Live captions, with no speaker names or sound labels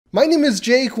My name is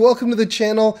Jake. Welcome to the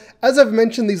channel. As I've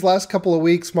mentioned these last couple of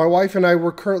weeks, my wife and I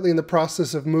were currently in the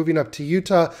process of moving up to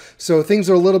Utah, so things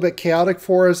are a little bit chaotic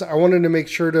for us. I wanted to make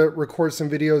sure to record some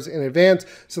videos in advance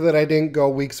so that I didn't go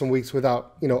weeks and weeks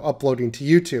without, uploading to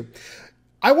YouTube.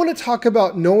 I want to talk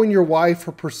about knowing your why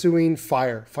for pursuing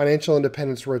FIRE, financial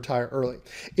independence to retire early.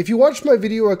 If you watched my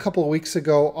video a couple of weeks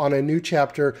ago on a new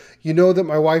chapter, you know that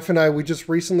my wife and I, we just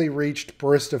recently reached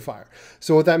barista FIRE.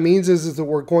 So what that means is that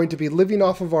we're going to be living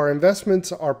off of our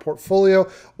investments, our portfolio,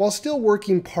 while still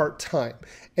working part-time.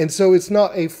 And so it's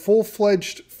not a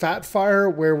full-fledged fat FIRE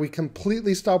where we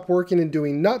completely stop working and do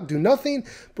nothing,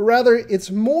 but rather it's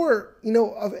more,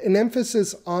 of an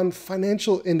emphasis on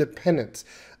financial independence.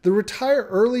 The retire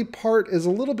early part is a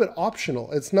little bit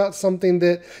optional. It's not something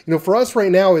that, for us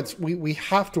right now, we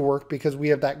have to work because we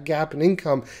have that gap in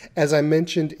income, as I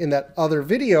mentioned in that other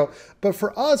video. But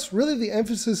for us, really the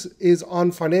emphasis is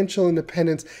on financial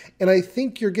independence. And I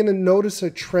think you're going to notice a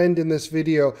trend in this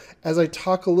video as I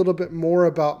talk a little bit more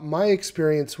about my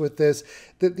experience with this,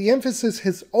 that the emphasis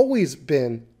has always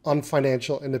been on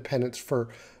financial independence for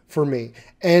me.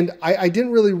 And I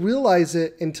didn't really realize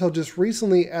it until just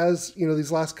recently as,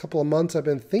 these last couple of months I've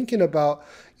been thinking about,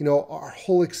 our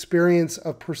whole experience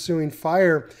of pursuing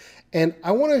FIRE. And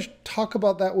I want to talk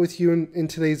about that with you in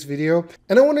today's video.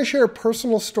 And I want to share a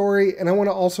personal story, and I want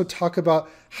to also talk about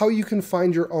how you can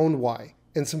find your own why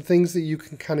and some things that you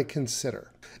can kind of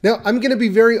consider. Now, I'm going to be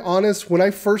very honest. When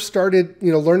I first started,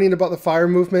 learning about the FIRE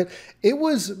movement, it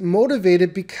was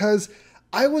motivated because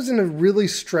I was in a really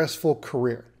stressful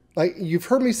career. Like, you've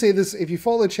heard me say this, if you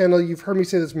follow the channel, you've heard me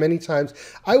say this many times.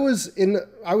 I was in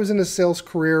a sales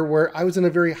career where I was in a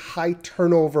very high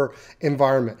turnover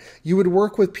environment. You would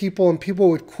work with people and people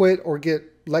would quit or get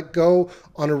let go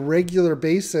on a regular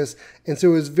basis. And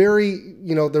so it was very,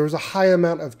 there was a high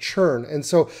amount of churn. And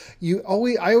so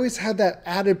I always had that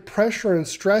added pressure and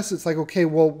stress. It's like, okay,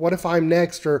 well, what if I'm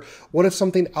next? Or what if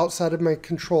something outside of my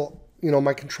control,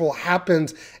 my control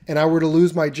happens and I were to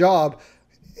lose my job?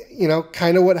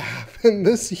 Kind of what happened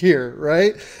this year,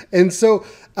 right? And so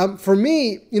for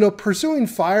me, pursuing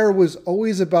FIRE was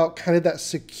always about kind of that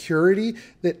security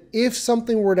that if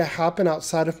something were to happen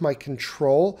outside of my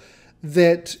control,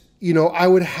 that, I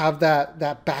would have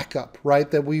that backup, right?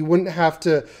 That we wouldn't have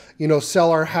to,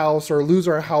 sell our house or lose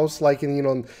our house like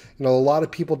in, a lot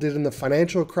of people did in the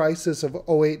financial crisis of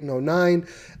 08 and 09.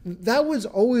 That was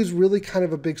always really kind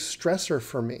of a big stressor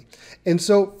for me. And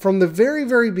so from the very,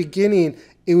 very beginning,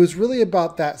 it was really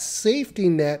about that safety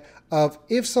net of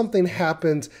if something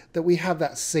happens, that we have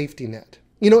that safety net.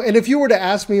 And if you were to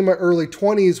ask me in my early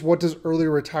 20s, what does early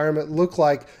retirement look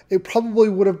like? It probably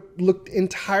would have looked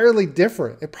entirely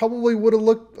different. It probably would have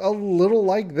looked a little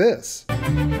like this.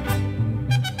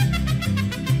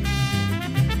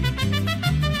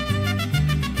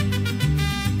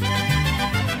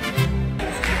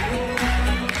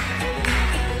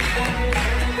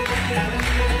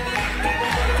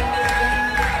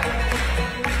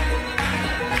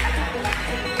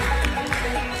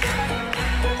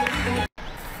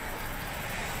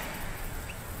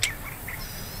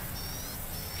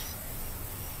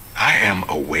 I am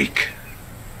awake.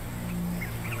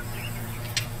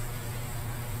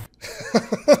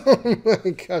 Oh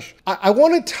my gosh. I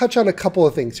want to touch on a couple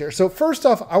of things here. So first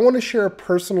off, I want to share a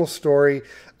personal story.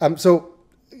 So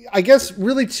I guess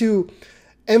really to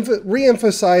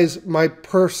re-emphasize my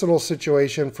personal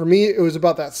situation. For me, it was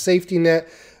about that safety net,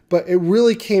 but it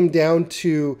really came down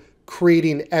to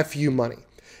creating FU money.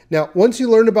 Now, once you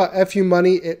learn about FU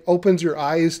money, it opens your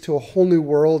eyes to a whole new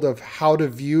world of how to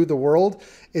view the world.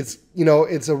 It's,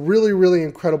 it's a really, really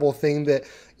incredible thing that,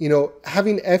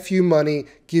 having FU money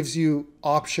gives you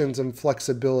options and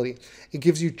flexibility. It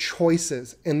gives you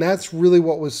choices. And that's really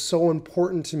what was so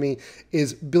important to me,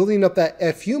 is building up that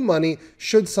FU money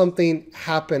should something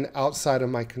happen outside of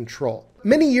my control.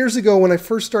 Many years ago, when I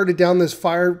first started down this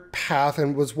FIRE path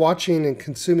and was watching and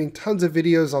consuming tons of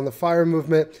videos on the FIRE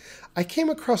movement, I came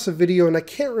across a video, and I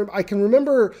can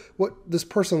remember what this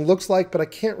person looks like, but I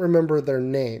can't remember their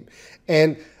name.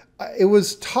 And it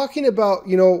was talking about,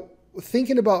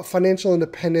 thinking about financial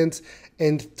independence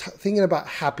and thinking about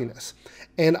happiness.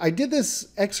 And I did this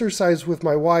exercise with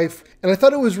my wife, and I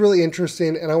thought it was really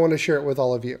interesting, and I want to share it with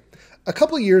all of you. A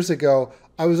couple of years ago,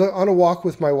 I was on a walk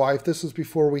with my wife. This was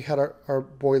before we had our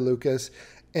boy Lucas.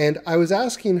 And I was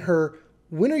asking her,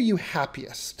 when are you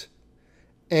happiest?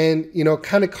 And,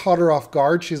 kind of caught her off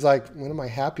guard. She's like, when am I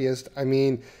happiest? I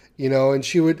mean, and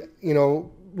she would,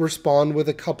 respond with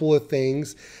a couple of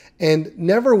things. And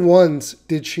never once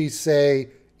did she say,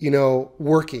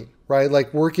 working, right?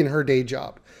 Like working her day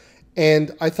job.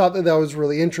 And I thought that that was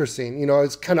really interesting. You know,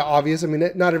 it's kind of obvious. I mean,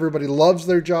 not everybody loves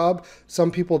their job.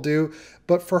 Some people do.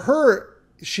 But for her,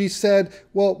 she said,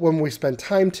 well, when we spend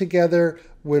time together,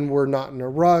 when we're not in a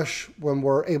rush, when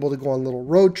we're able to go on little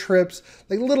road trips,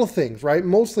 like little things, right?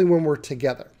 Mostly when we're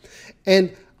together.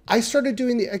 And I started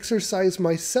doing the exercise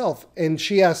myself. And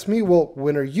she asked me, well,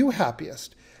 when are you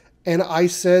happiest? And I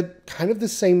said kind of the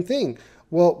same thing.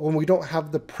 Well, when we don't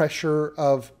have the pressure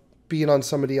of being on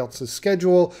somebody else's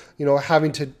schedule, you know,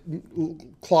 having to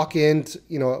clock in,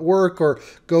 you know, at work or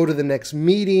go to the next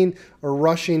meeting or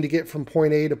rushing to get from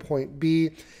point A to point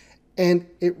B. And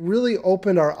it really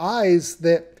opened our eyes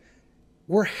that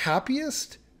we're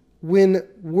happiest when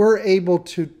we're able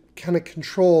to kind of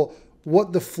control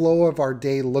what the flow of our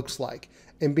day looks like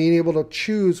and being able to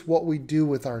choose what we do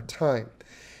with our time.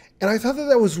 And I thought that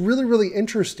that was really, really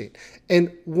interesting.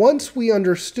 And once we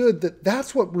understood that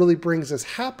that's what really brings us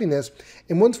happiness,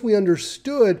 and once we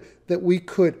understood that we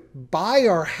could buy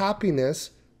our happiness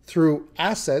through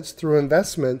assets, through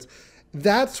investments,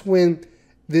 that's when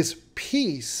this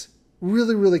peace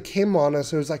really, really came on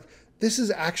us. It was like, this is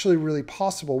actually really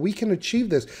possible. We can achieve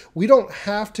this. We don't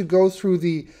have to go through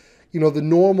the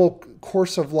normal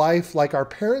course of life like our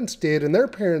parents did and their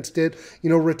parents did,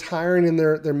 retiring in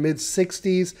their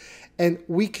mid-60s. And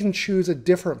we can choose a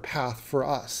different path for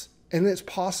us. And it's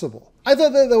possible. I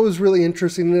thought that that was really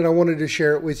interesting and I wanted to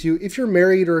share it with you. If you're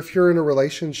married or if you're in a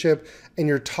relationship and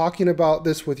you're talking about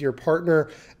this with your partner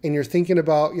and you're thinking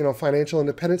about, financial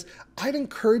independence, I'd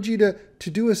encourage you to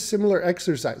do a similar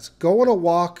exercise. Go on a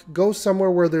walk, go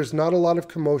somewhere where there's not a lot of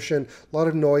commotion, a lot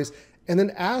of noise, and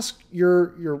then ask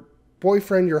your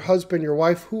boyfriend, your husband, your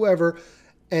wife, whoever,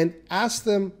 and ask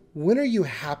them, when are you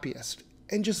happiest?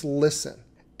 And just listen.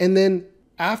 And then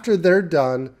after they're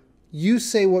done, you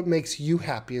say what makes you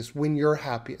happiest when you're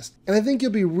happiest. And I think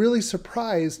you'll be really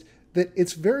surprised that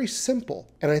it's very simple.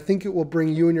 And I think it will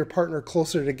bring you and your partner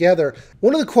closer together.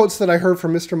 One of the quotes that I heard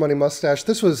from Mr. Money Mustache,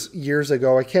 this was years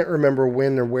ago. I can't remember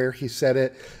when or where he said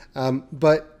it.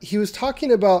 But he was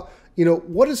talking about,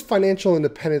 what is financial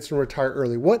independence and retire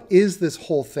early? What is this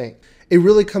whole thing? It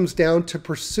really comes down to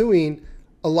pursuing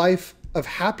a life of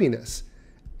happiness.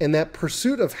 And that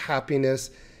pursuit of happiness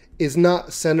is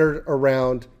not centered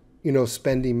around,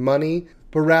 spending money,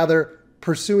 but rather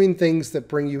pursuing things that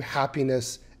bring you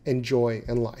happiness and joy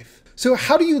in life. So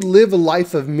how do you live a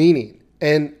life of meaning?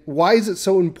 And why is it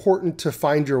so important to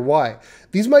find your why?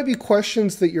 These might be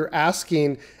questions that you're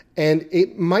asking, and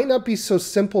it might not be so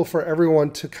simple for everyone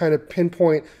to kind of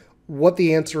pinpoint what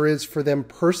the answer is for them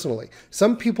personally.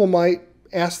 Some people might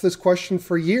ask this question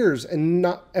for years and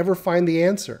not ever find the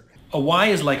answer. A why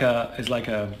is like a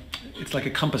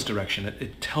compass direction.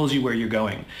 It tells you where you're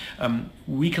going.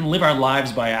 We can live our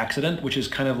lives by accident, which is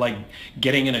kind of like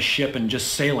getting in a ship and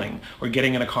just sailing, or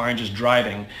getting in a car and just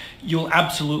driving. You'll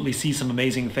absolutely see some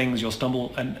amazing things. You'll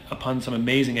stumble upon some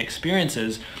amazing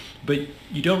experiences, but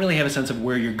you don't really have a sense of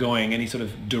where you're going, any sort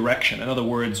of direction. In other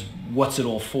words, what's it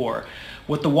all for?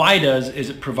 What the why does is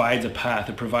it provides a path,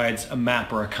 it provides a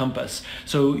map or a compass.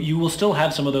 So you will still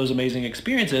have some of those amazing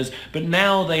experiences, but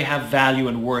now they have value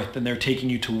and worth and they're taking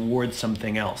you towards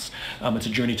something else. It's a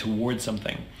journey towards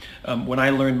something. When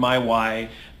I learned my why,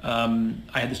 I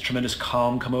had this tremendous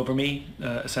calm come over me,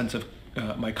 a sense of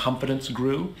my confidence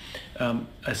grew,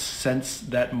 a sense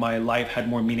that my life had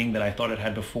more meaning than I thought it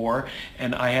had before,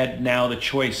 and I had now the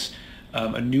choice,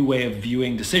 a new way of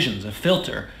viewing decisions, a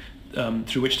filter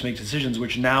through which to make decisions,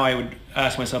 which now I would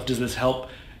ask myself, does this help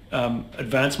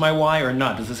advance my why or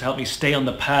not? Does this help me stay on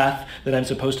the path that I'm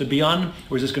supposed to be on,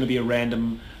 or is this going to be a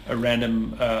random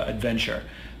adventure?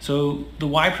 So the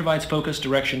why provides focus,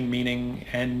 direction, meaning,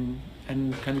 and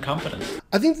confidence.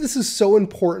 I think this is so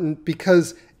important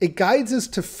because it guides us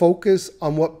to focus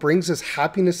on what brings us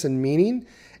happiness and meaning.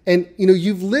 And,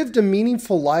 you've lived a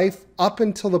meaningful life up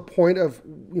until the point of,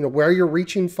 where you're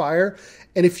reaching FIRE.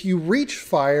 And if you reach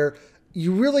FIRE,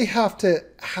 you really have to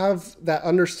have that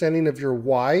understanding of your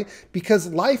why, because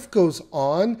life goes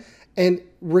on and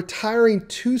retiring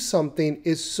to something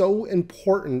is so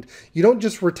important. You don't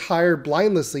just retire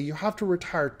blindlessly. You have to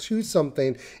retire to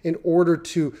something in order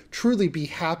to truly be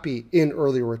happy in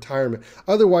early retirement.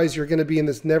 Otherwise, you're going to be in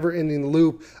this never-ending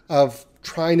loop of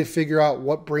trying to figure out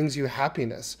what brings you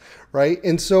happiness, right?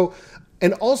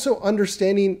 And also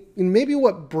understanding maybe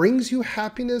what brings you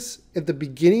happiness at the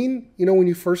beginning, when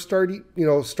you first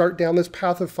start down this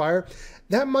path of FIRE,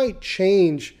 that might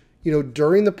change,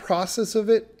 during the process of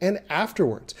it and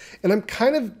afterwards. And I've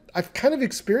kind of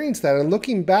experienced that. And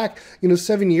looking back,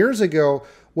 7 years ago,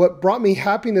 what brought me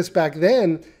happiness back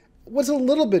then was a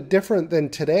little bit different than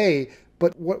today.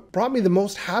 But what brought me the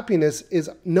most happiness is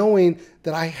knowing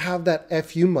that I have that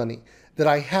FU money, that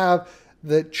I have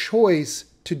the choice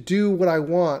to do what I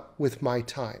want with my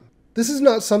time. This is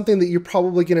not something that you're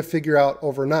probably going to figure out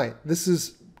overnight. This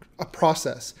is a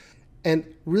process. And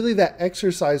really that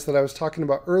exercise that I was talking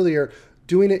about earlier,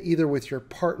 doing it either with your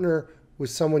partner, with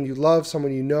someone you love,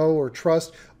 someone you know or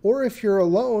trust, or if you're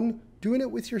alone, doing it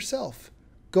with yourself.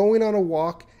 Going on a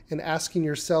walk and asking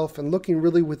yourself and looking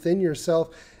really within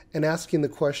yourself and asking the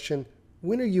question,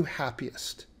 when are you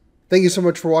happiest? Thank you so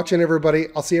much for watching, everybody.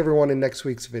 I'll see everyone in next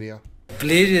week's video.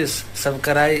 Please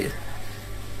subscribe.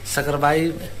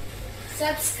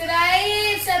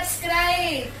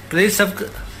 Please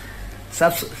subscribe.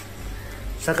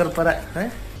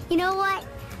 You know what?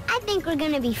 I think we're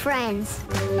gonna be friends.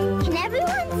 Can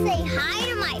everyone say hi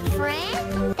to my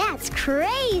friend? That's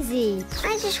crazy.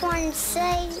 I just wanted to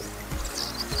say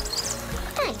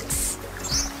thanks.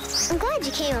 I'm glad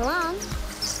you came along,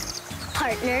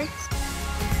 partner.